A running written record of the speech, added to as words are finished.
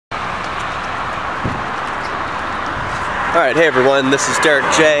Alright, hey everyone, this is Derek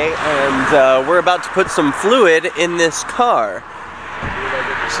J, and we're about to put some fluid in this car.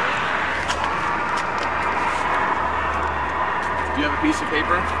 Do you have a piece of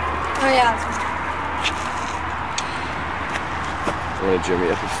paper? Oh yeah. I'm gonna jimmy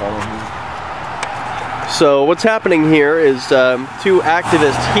up the funnel here. So what's happening here is two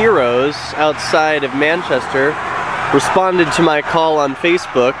activist heroes outside of Manchester responded to my call on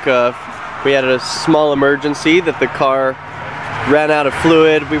Facebook. We had a small emergency that the car ran out of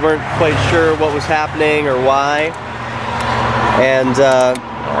fluid. We weren't quite sure what was happening or why. And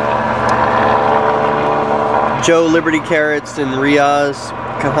Joe Liberty Carrots and Riaz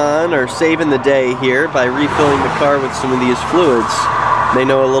Kahan are saving the day here by refilling the car with some of these fluids. They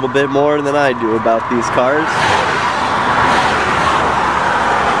know a little bit more than I do about these cars.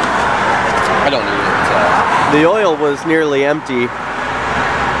 I don't need it. The oil was nearly empty.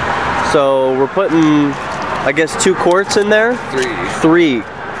 So we're putting, I guess, 2 quarts in there? 3.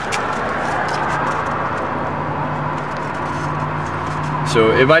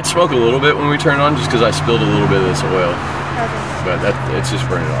 So it might smoke a little bit when we turn it on just because I spilled a little bit of this oil. Okay. But it's just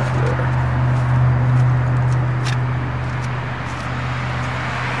burning off there.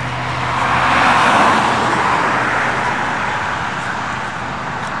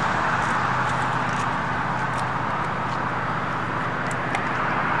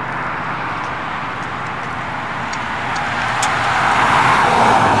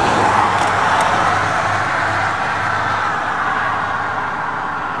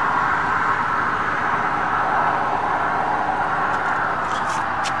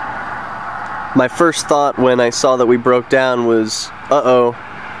 My first thought when I saw that we broke down was, uh-oh,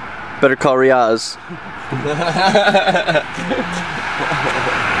 better call Riaz.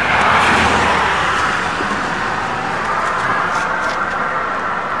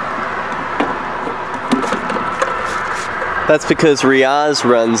 That's because Riaz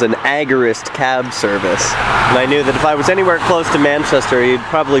runs an agorist cab service, and I knew that if I was anywhere close to Manchester, he'd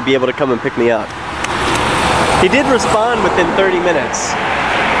probably be able to come and pick me up. He did respond within 30 minutes.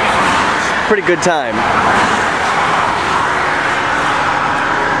 Pretty good time.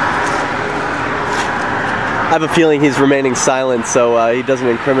 I have a feeling he's remaining silent so he doesn't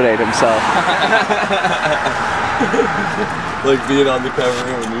incriminate himself. Like being on the cover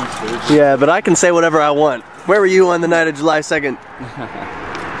of a newspaper. Yeah, but I can say whatever I want. Where were you on the night of July 2nd?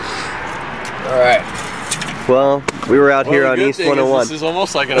 Alright. Well, we were out here on East 101. This is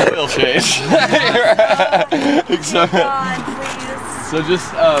almost like an oil change. Oh God, please. So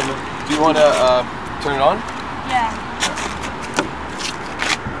just, do you want to turn it on? Yeah.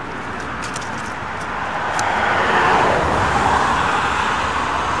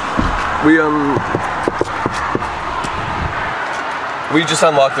 We just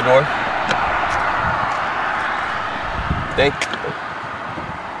unlock the door? Thank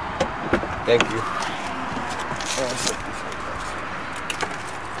you.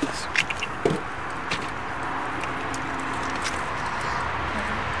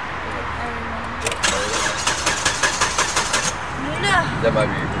 That might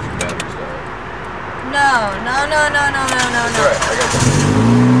be your batteries though. No. It's alright, I got this.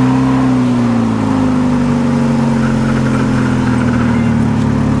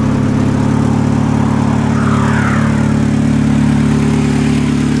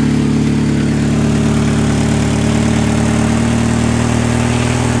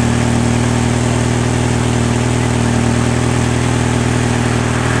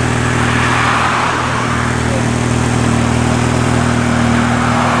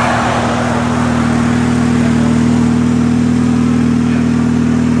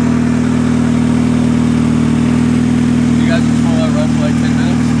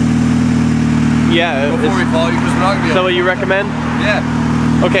 Yeah. Before we fall, because we're not gonna be. Is that what you recommend? Yeah.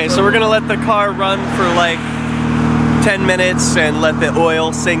 Okay, so we're gonna let the car run for like 10 minutes and let the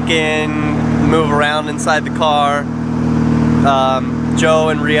oil sink in, move around inside the car. Joe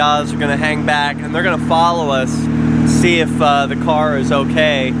and Riaz are gonna hang back and they're gonna follow us, see if the car is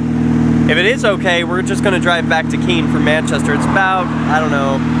okay. If it is okay, we're just gonna drive back to Keene from Manchester. It's about, I don't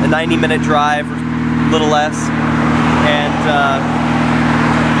know, a 90-minute drive, or a little less. And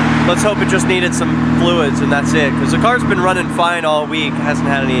let's hope it just needed some fluids and that's it. Because the car's been running fine all week, hasn't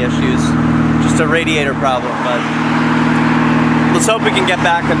had any issues. Just a radiator problem, but let's hope we can get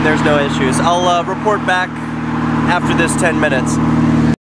back and there's no issues. I'll report back after this 10 minutes.